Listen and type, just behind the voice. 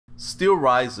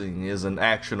Steelrising is an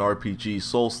action RPG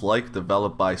Souls-like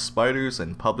developed by Spiders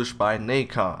and published by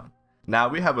Nacon. Now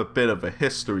we have a bit of a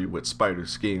history with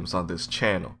Spiders games on this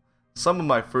channel. Some of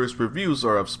my first reviews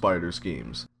are of Spiders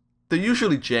games. They're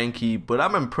usually janky, but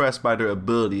I'm impressed by their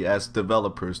ability as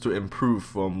developers to improve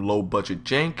from low budget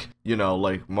jank,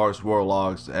 like Mars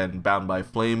Warlogs and Bound by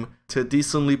Flame, to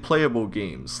decently playable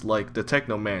games like the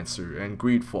Technomancer and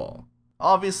Greedfall.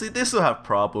 Obviously, they still have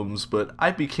problems, but I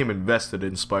became invested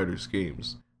in Spiders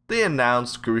games. They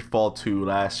announced Greedfall 2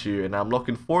 last year, and I'm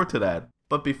looking forward to that.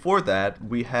 But before that,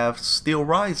 we have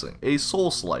Steelrising, a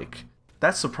Souls-like.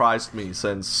 That surprised me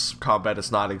since combat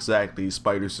is not exactly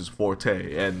Spiders'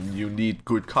 forte, and you need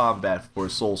good combat for a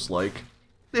Souls-like.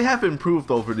 They have improved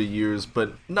over the years,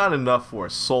 but not enough for a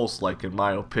Souls-like in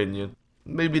my opinion.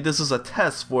 Maybe this is a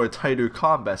test for a tighter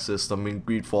combat system in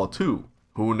Greedfall 2.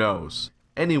 Who knows?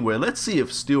 Anyway, let's see if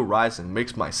Steelrising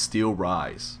makes my steel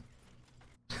rise.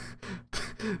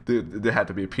 There had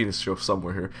to be a penis joke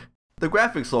somewhere here. The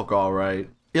graphics look alright.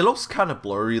 It looks kinda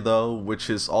blurry though, which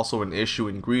is also an issue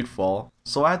in Greedfall,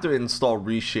 so I had to install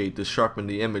Reshade to sharpen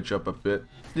the image up a bit.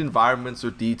 The environments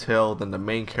are detailed and the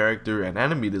main character and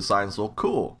enemy designs look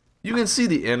cool. You can see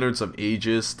the innards of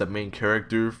Aegis, the main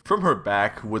character, from her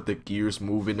back with the gears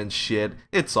moving and shit.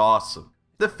 It's awesome.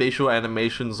 The facial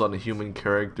animations on the human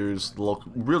characters look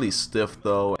really stiff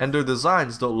though, and their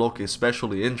designs don't look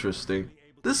especially interesting.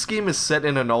 This game is set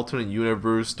in an alternate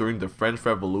universe during the French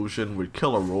Revolution with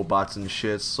killer robots and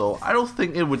shit, so I don't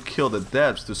think it would kill the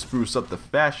devs to spruce up the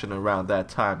fashion around that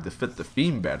time to fit the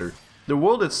theme better. The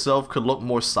world itself could look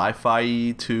more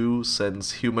sci-fi too,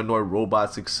 since humanoid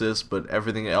robots exist but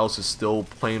everything else is still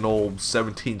plain old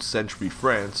 17th century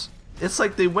France. It's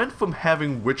like they went from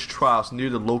having witch trials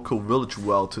near the local village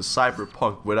well to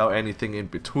cyberpunk without anything in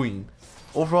between.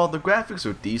 Overall, the graphics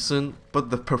are decent,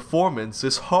 but the performance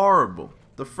is horrible.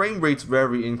 The frame rate's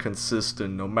very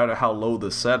inconsistent no matter how low the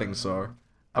settings are.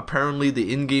 Apparently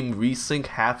the in-game resync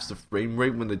halves the frame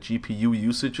rate when the GPU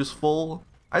usage is full.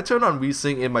 I turned on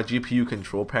resync in my GPU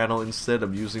control panel instead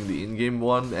of using the in-game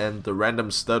one and the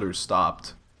random stutter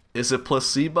stopped. Is it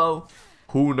placebo?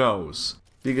 Who knows?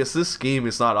 Because this game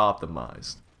is not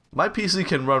optimized. My PC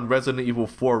can run Resident Evil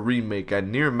 4 Remake at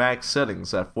near max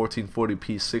settings at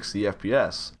 1440p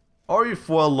 60fps.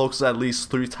 RE4 looks at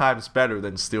least 3 times better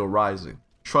than Steelrising.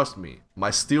 Trust me, my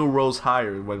steel rose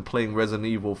higher when playing Resident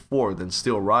Evil 4 than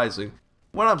Steelrising.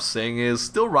 What I'm saying is,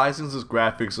 Steelrising's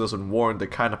graphics doesn't warrant the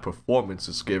kind of performance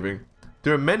it's giving.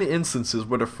 There are many instances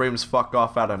where the frames fuck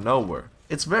off out of nowhere.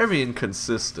 It's very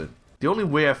inconsistent. The only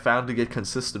way I found to get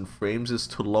consistent frames is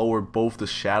to lower both the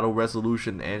shadow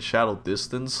resolution and shadow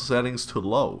distance settings to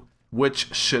low,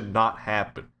 which should not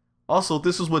happen. Also,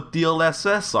 this is with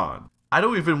DLSS on. I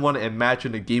don't even want to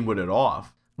imagine a game with it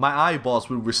off. My eyeballs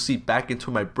would recede back into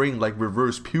my brain like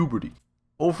reverse puberty.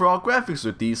 Overall, graphics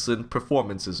are decent,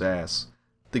 performance is ass.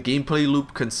 The gameplay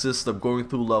loop consists of going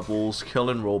through levels,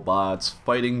 killing robots,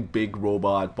 fighting big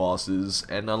robot bosses,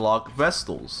 and unlock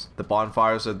Vestals, the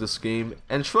bonfires of this game,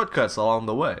 and shortcuts along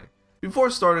the way. Before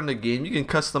starting the game, you can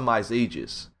customize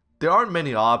Aegis. There aren't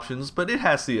many options, but it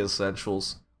has the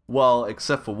essentials. Well,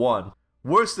 except for one.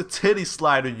 Where's the titty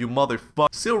slider, you motherfucker?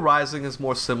 Steelrising is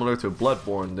more similar to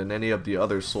Bloodborne than any of the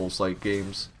other Souls-like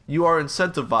games. You are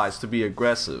incentivized to be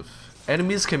aggressive.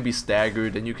 Enemies can be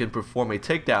staggered and you can perform a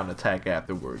takedown attack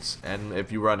afterwards, and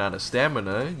if you run out of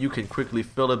stamina, you can quickly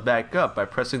fill it back up by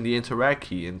pressing the interact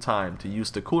key in time to use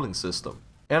the cooling system.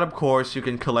 And of course, you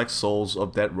can collect souls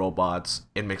of dead robots,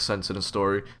 it makes sense in the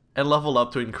story, and level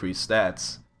up to increase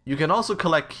stats. You can also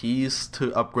collect keys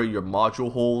to upgrade your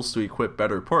module holes to equip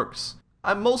better perks.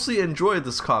 I mostly enjoy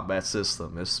this combat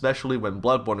system, especially when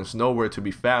Bloodborne is nowhere to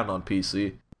be found on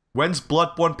PC. When's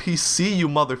Bloodborne PC, you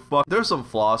motherfucker? There's some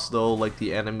flaws though, like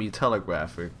the enemy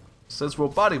telegraphing. Since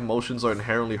robotic motions are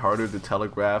inherently harder to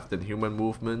telegraph than human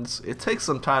movements, it takes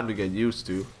some time to get used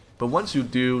to. But once you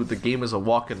do, the game is a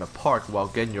walk in the park while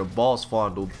getting your balls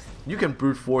fondled. You can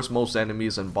brute force most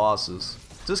enemies and bosses.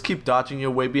 Just keep dodging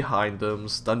your way behind them,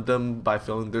 stun them by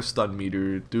filling their stun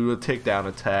meter, do a takedown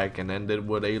attack, and end it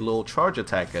with a little charge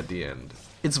attack at the end.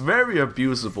 It's very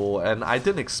abusable, and I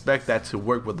didn't expect that to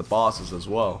work with the bosses as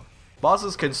well.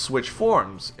 Bosses can switch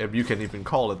forms, if you can even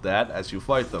call it that, as you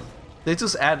fight them. They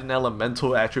just add an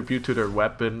elemental attribute to their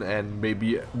weapon and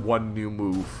maybe one new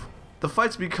move. The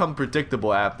fights become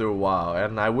predictable after a while,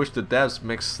 and I wish the devs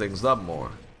mixed things up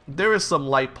more. There is some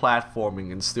light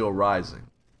platforming in Steelrising.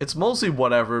 It's mostly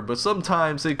whatever, but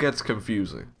sometimes it gets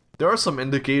confusing. There are some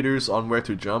indicators on where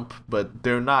to jump, but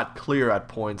they're not clear at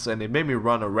points and it made me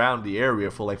run around the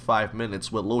area for like 5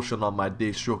 minutes with lotion on my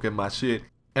dick stroking my shit.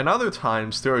 And other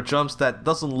times there are jumps that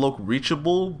doesn't look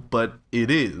reachable, but it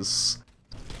is.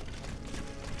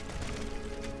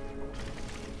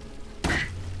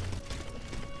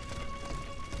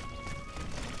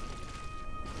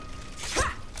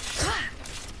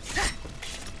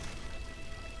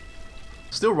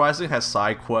 Steelrising has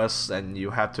side quests, and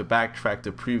you have to backtrack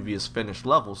to previous finished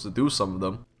levels to do some of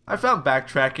them. I found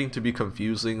backtracking to be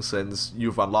confusing since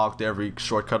you've unlocked every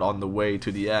shortcut on the way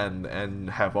to the end and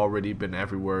have already been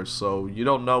everywhere, so you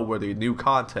don't know where the new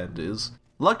content is.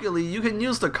 Luckily, you can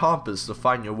use the compass to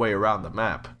find your way around the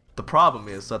map. The problem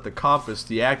is that the compass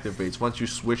deactivates once you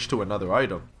switch to another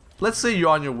item. Let's say you're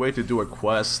on your way to do a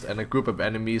quest and a group of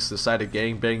enemies decide to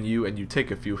gangbang you and you take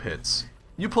a few hits.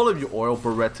 You pull up your oil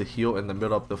barrette to heal in the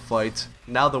middle of the fight.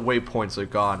 Now the waypoints are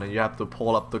gone and you have to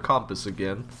pull up the compass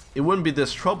again. It wouldn't be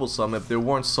this troublesome if there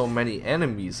weren't so many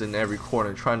enemies in every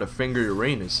corner trying to finger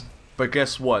Uranus. But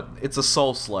guess what? It's a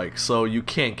Souls-like, so you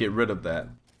can't get rid of that.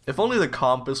 If only the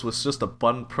compass was just a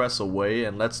button press away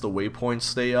and lets the waypoints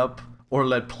stay up, or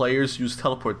let players use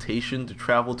teleportation to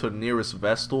travel to the nearest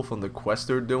Vestal from the quest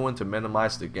they're doing to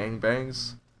minimize the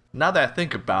gangbangs. Now that I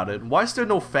think about it, why is there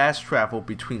no fast travel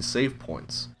between save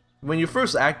points? When you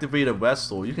first activate a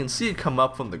Vestal, you can see it come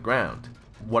up from the ground.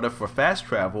 What if for fast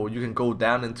travel, you can go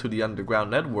down into the underground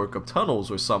network of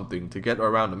tunnels or something to get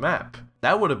around the map?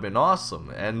 That would have been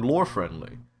awesome and lore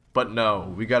friendly. But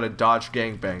no, we gotta dodge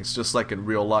gangbangs just like in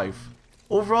real life.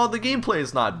 Overall, the gameplay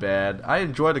is not bad. I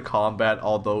enjoy the combat,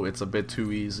 although it's a bit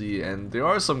too easy, and there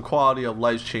are some quality of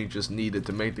life changes needed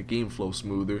to make the game flow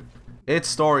smoother. It's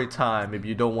story time. If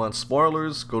you don't want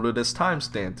spoilers, go to this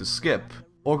timestamp to skip.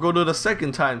 Or go to the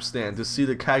second timestamp to see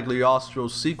the Cagliostro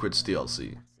Secrets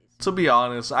DLC. To be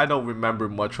honest, I don't remember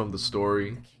much from the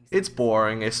story. It's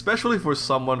boring, especially for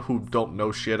someone who don't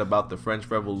know shit about the French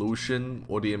Revolution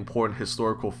or the important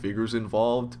historical figures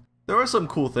involved. There are some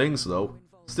cool things though.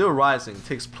 Steelrising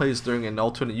takes place during an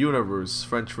alternate universe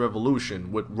French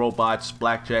Revolution with robots,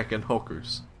 blackjack, and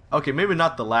hookers. Okay, maybe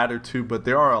not the latter two, but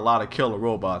there are a lot of killer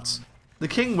robots. The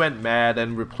king went mad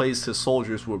and replaced his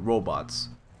soldiers with robots.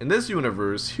 In this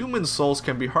universe, human souls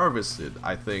can be harvested,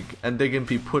 I think, and they can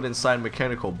be put inside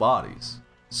mechanical bodies.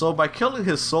 So by killing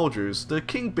his soldiers, the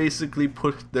king basically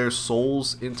put their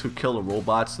souls into killer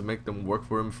robots to make them work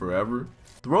for him forever.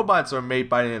 The robots are made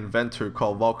by an inventor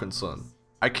called Vulcanson.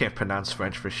 I can't pronounce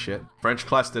French for shit. French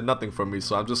class did nothing for me,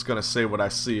 so I'm just gonna say what I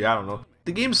see, I don't know.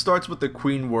 The game starts with the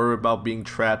queen worried about being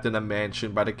trapped in a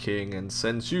mansion by the king and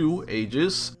sends you,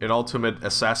 Aegis, an ultimate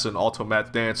assassin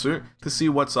automat dancer, to see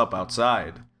what's up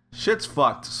outside. Shit's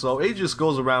fucked, so Aegis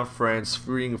goes around France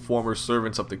freeing former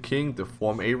servants of the king to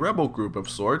form a rebel group of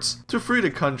sorts to free the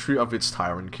country of its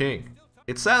tyrant king.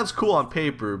 It sounds cool on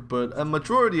paper, but a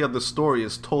majority of the story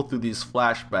is told through these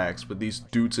flashbacks with these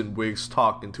dudes in wigs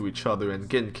talking to each other and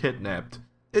getting kidnapped.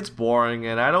 It's boring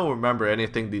and I don't remember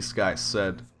anything these guys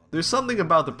said. There's something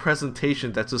about the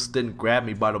presentation that just didn't grab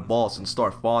me by the balls and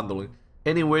start fondling.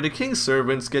 Anyway, the king's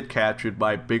servants get captured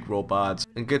by big robots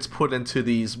and gets put into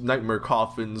these nightmare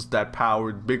coffins that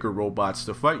powered bigger robots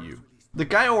to fight you. The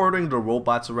guy ordering the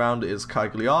robots around is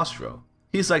Cagliostro.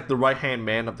 He's like the right-hand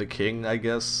man of the king, I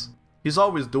guess. He's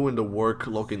always doing the work,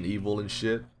 looking evil and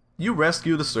shit. You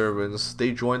rescue the servants,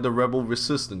 they join the rebel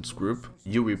resistance group,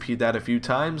 you repeat that a few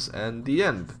times, and the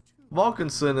end.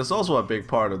 Vulcanson is also a big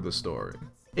part of the story.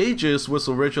 Aegis was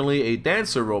originally a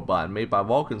dancer robot made by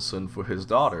Vulcanson for his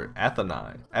daughter,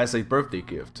 Athena, as a birthday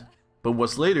gift, but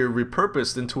was later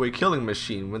repurposed into a killing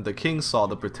machine when the king saw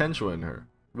the potential in her.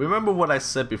 Remember what I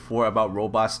said before about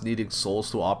robots needing souls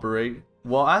to operate?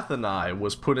 Well, Athena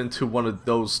was put into one of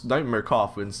those nightmare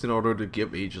coffins in order to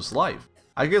give Aegis life.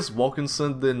 I guess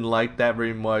Vulcanson didn't like that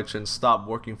very much and stopped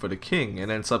working for the king and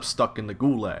ends up stuck in the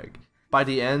gulag. By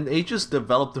the end, Aegis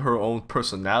developed her own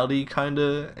personality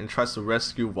kinda and tries to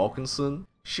rescue Vulcanson.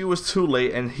 She was too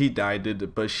late and he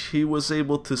died, but she was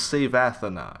able to save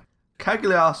Athena.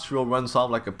 Cagliostro runs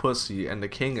off like a pussy and the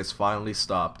king is finally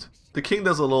stopped. The king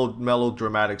does a little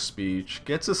melodramatic speech,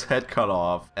 gets his head cut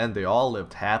off, and they all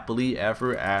lived happily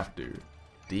ever after.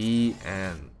 The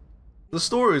end. The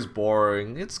story is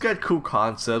boring, it's got cool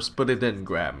concepts, but it didn't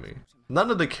grab me.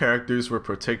 None of the characters were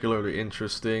particularly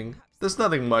interesting. There's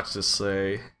nothing much to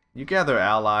say. You gather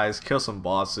allies, kill some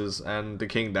bosses, and the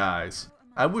king dies.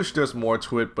 I wish there's more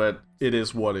to it, but it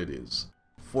is what it is.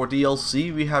 For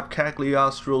DLC, we have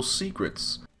Cagliostro's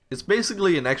Secrets. It's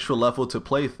basically an extra level to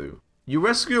play through. You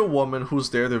rescue a woman who's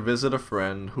there to visit a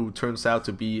friend who turns out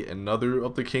to be another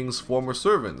of the king's former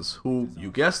servants who,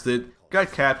 you guessed it,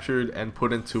 got captured and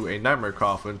put into a nightmare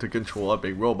coffin to control a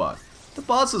big robot. The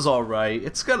boss is alright,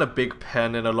 it's got a big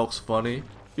pen and it looks funny.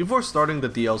 Before starting the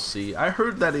DLC, I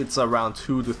heard that it's around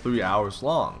 2 to 3 hours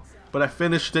long, but I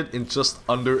finished it in just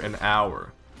under an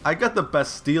hour. I got the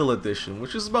Bastille edition,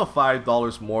 which is about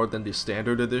 $5 more than the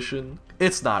standard edition.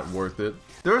 It's not worth it.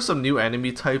 There are some new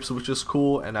enemy types which is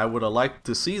cool, and I would have liked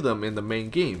to see them in the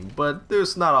main game, but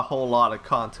there's not a whole lot of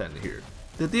content here.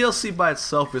 The DLC by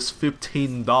itself is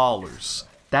 $15.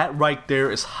 That right there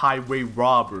is highway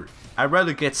robbery. I'd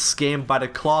rather get scammed by the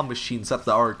claw machines at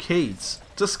the arcades.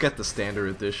 Just get the standard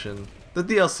edition. The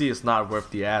DLC is not worth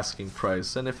the asking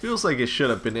price, and it feels like it should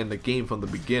have been in the game from the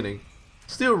beginning.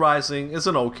 Steelrising is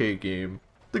an okay game.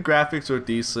 The graphics are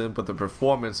decent, but the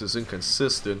performance is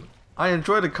inconsistent. I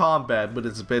enjoy the combat, but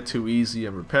it's a bit too easy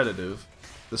and repetitive.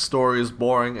 The story is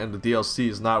boring, and the DLC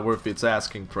is not worth its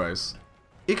asking price.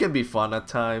 It can be fun at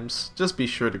times, just be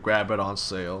sure to grab it on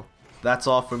sale. That's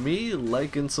all for me,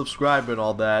 like and subscribe and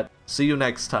all that. See you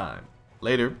next time.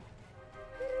 Later.